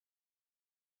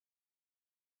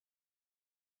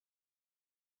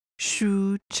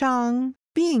Shuchang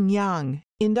Bingyang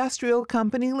Industrial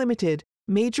Company Limited,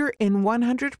 major in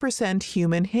 100%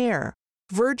 human hair,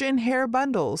 virgin hair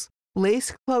bundles,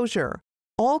 lace closure,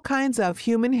 all kinds of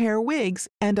human hair wigs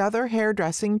and other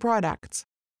hairdressing products.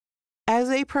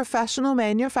 As a professional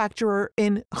manufacturer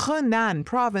in Henan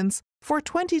Province for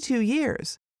 22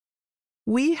 years,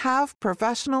 we have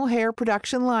professional hair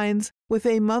production lines with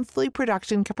a monthly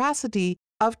production capacity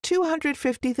of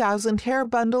 250,000 hair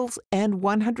bundles and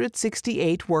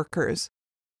 168 workers.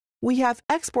 We have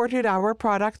exported our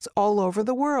products all over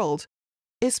the world,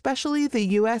 especially the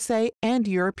USA and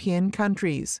European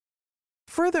countries.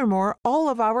 Furthermore, all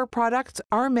of our products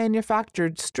are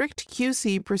manufactured strict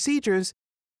QC procedures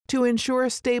to ensure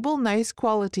stable, nice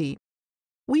quality.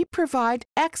 We provide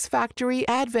X-Factory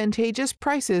advantageous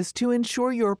prices to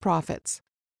ensure your profits.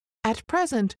 At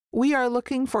present, we are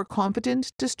looking for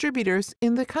competent distributors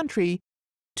in the country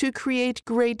to create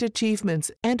great achievements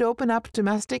and open up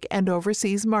domestic and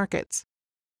overseas markets.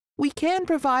 We can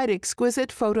provide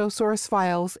exquisite photo source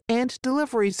files and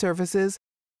delivery services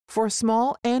for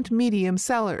small and medium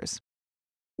sellers.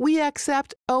 We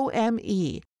accept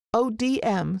OME,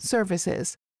 ODM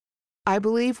services. I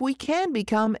believe we can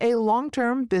become a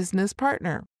long-term business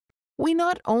partner. We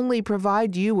not only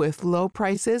provide you with low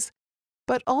prices,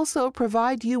 but also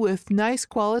provide you with nice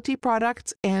quality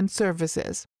products and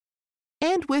services.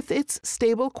 And with its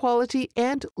stable quality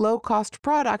and low-cost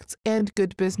products and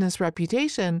good business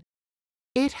reputation,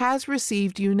 it has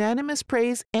received unanimous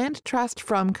praise and trust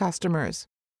from customers.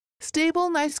 Stable,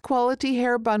 nice quality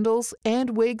hair bundles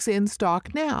and wigs in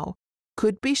stock now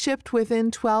could be shipped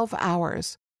within 12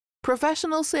 hours.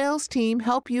 Professional sales team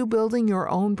help you building your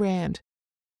own brand.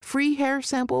 Free hair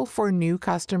sample for new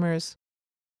customers.